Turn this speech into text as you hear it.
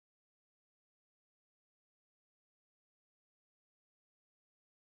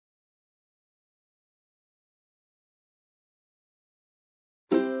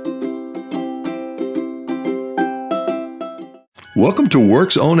Welcome to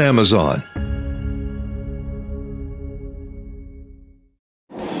Works on Amazon.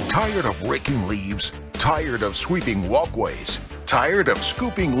 Tired of raking leaves? Tired of sweeping walkways? Tired of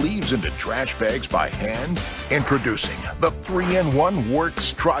scooping leaves into trash bags by hand? Introducing the 3-in-1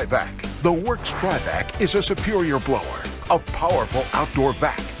 Works TRIVAC. The Works TRIVAC is a superior blower, a powerful outdoor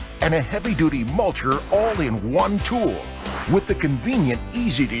vac, and a heavy-duty mulcher all in one tool. With the convenient,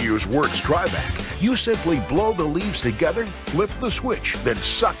 easy-to-use Works TRIVAC, you simply blow the leaves together, flip the switch, then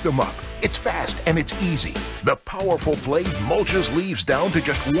suck them up. It's fast and it's easy. The powerful blade mulches leaves down to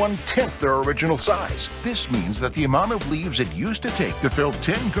just 1/10 their original size. This means that the amount of leaves it used to take to fill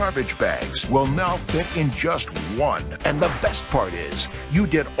 10 garbage bags will now fit in just one. And the best part is, you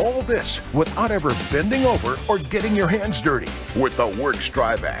did all this without ever bending over or getting your hands dirty. With the Works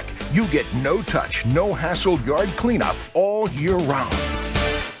TRIVAC, you get no touch, no hassle yard cleanup all year round.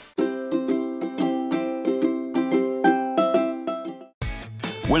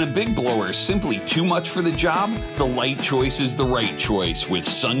 When a big blower is simply too much for the job, the light choice is the right choice with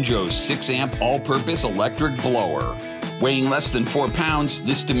Sunjoe's 6-amp all-purpose electric blower. Weighing less than 4 pounds,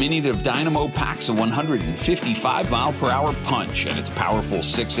 this diminutive dynamo packs a 155-mile-per-hour punch, and its powerful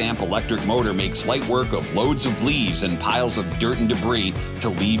 6-amp electric motor makes light work of loads of leaves and piles of dirt and debris to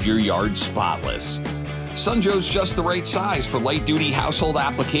leave your yard spotless. Sunjoe's just the right size for light-duty household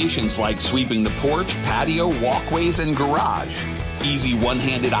applications like sweeping the porch, patio, walkways, and garage. Easy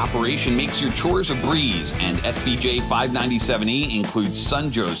one-handed operation makes your chores a breeze, and SBJ 597E includes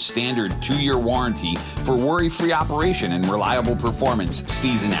Sunjoe's standard 2-year warranty for worry-free operation and reliable performance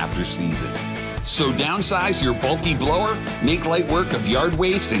season after season. So downsize your bulky blower, make light work of yard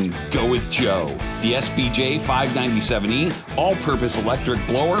waste, and go with Joe. The SBJ 597E all-purpose electric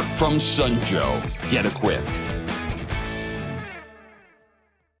blower from Sunjoe. Get equipped.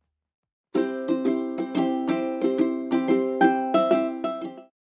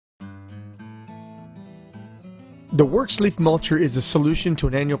 The Works Leaf Mulcher is a solution to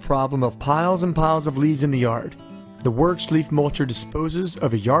an annual problem of piles and piles of leaves in the yard. The Works Leaf Mulcher disposes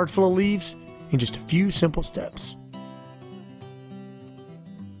of a yard full of leaves in just a few simple steps.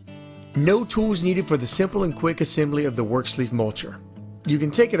 No tools needed for the simple and quick assembly of the Works Leaf Mulcher. You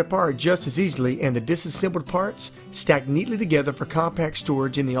can take it apart just as easily, and the disassembled parts stack neatly together for compact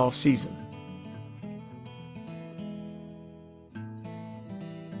storage in the off-season.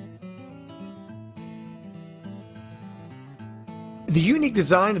 The unique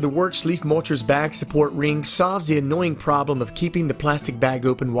design of the Works Leaf Mulcher's bag support ring solves the annoying problem of keeping the plastic bag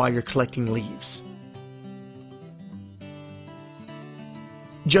open while you're collecting leaves.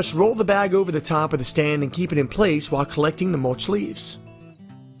 Just roll the bag over the top of the stand and keep it in place while collecting the mulch leaves.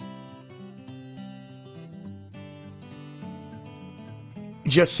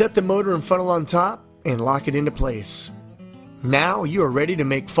 Just set the motor and funnel on top and lock it into place. Now you are ready to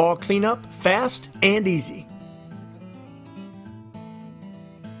make fall cleanup fast and easy.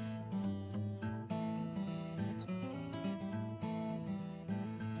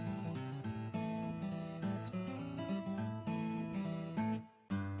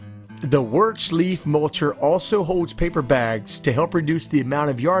 The Works Leaf Mulcher also holds paper bags to help reduce the amount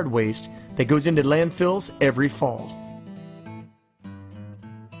of yard waste that goes into landfills every fall.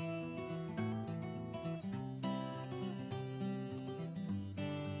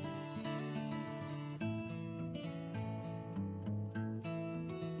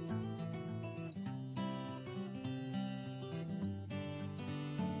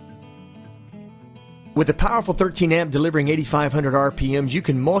 With a powerful 13-amp delivering 8,500 RPMs, you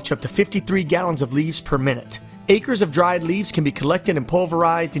can mulch up to 53 gallons of leaves per minute. Acres of dried leaves can be collected and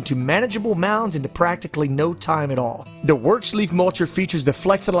pulverized into manageable mounds into practically no time at all. The Works Leaf Mulcher features the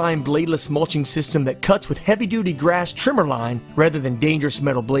Flex-Align bladeless mulching system that cuts with heavy-duty grass trimmer line rather than dangerous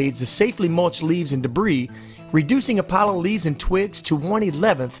metal blades to safely mulch leaves and debris, reducing a pile of leaves and twigs to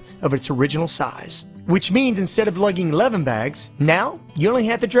 1/11 of its original size. Which means instead of lugging 11 bags, now you only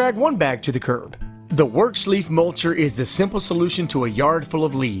have to drag 1 bag to the curb. The Works Leaf Mulcher is the simple solution to a yard full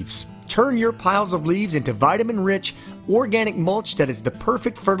of leaves. Turn your piles of leaves into vitamin-rich, organic mulch that is the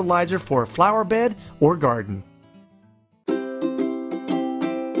perfect fertilizer for a flower bed or garden.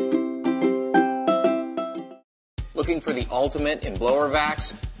 Looking for the ultimate in blower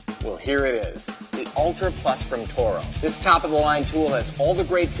vacs? Well, here it is, the UltraPlus from Toro. This top-of-the-line tool has all the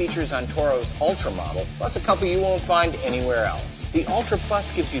great features on Toro's Ultra model, plus a couple you won't find anywhere else. The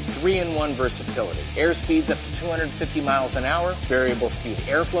UltraPlus gives you 3-in-1 versatility, air speeds up to 250 miles an hour, variable speed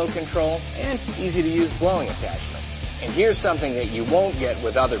airflow control, and easy-to-use blowing attachments. And here's something that you won't get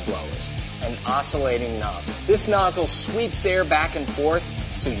with other blowers, an oscillating nozzle. This nozzle sweeps air back and forth,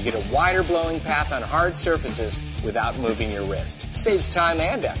 so you get a wider blowing path on hard surfaces without moving your wrist. It saves time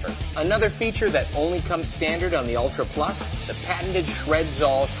and effort. Another feature that only comes standard on the UltraPlus, the patented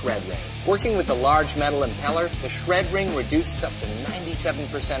Shred-Zoll shred ring. Working with the large metal impeller, the shred ring reduces up to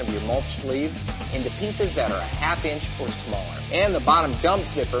 97% of your mulched leaves into pieces that are a ½ inch or smaller. And the bottom dump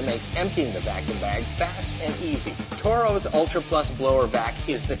zipper makes emptying the vacuum bag fast and easy. Toro's UltraPlus blower vac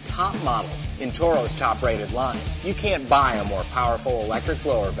is the top model in Toro's top-rated line. You can't buy a more powerful electric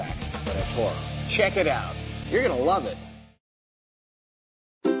blower vac than a Toro. Check it out. You're going to love it.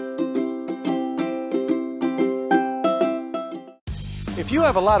 If you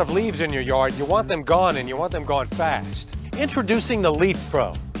have a lot of leaves in your yard, you want them gone and you want them gone fast. Introducing the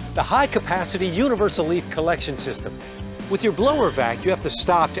LeafPro, the high-capacity universal leaf collection system. With your blower vac, you have to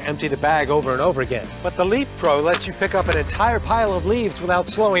stop to empty the bag over and over again. But the LeafPro lets you pick up an entire pile of leaves without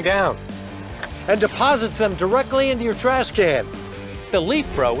slowing down and deposits them directly into your trash can. The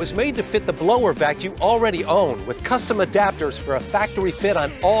LeafPro is made to fit the blower vac you already own with custom adapters for a factory fit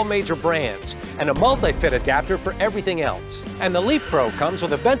on all major brands and a multi-fit adapter for everything else. And the LeafPro comes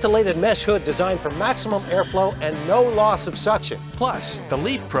with a ventilated mesh hood designed for maximum airflow and no loss of suction. Plus, the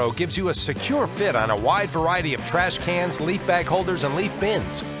LeafPro gives you a secure fit on a wide variety of trash cans, leaf bag holders, and leaf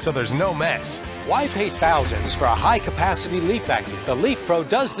bins, so there's no mess. Why pay thousands for a high-capacity leaf vacuum? The LeafPro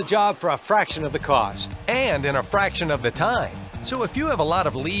does the job for a fraction of the cost. And in a fraction of the time. So if you have a lot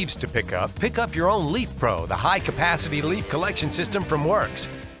of leaves to pick up your own LeafPro, the high-capacity leaf collection system from Works.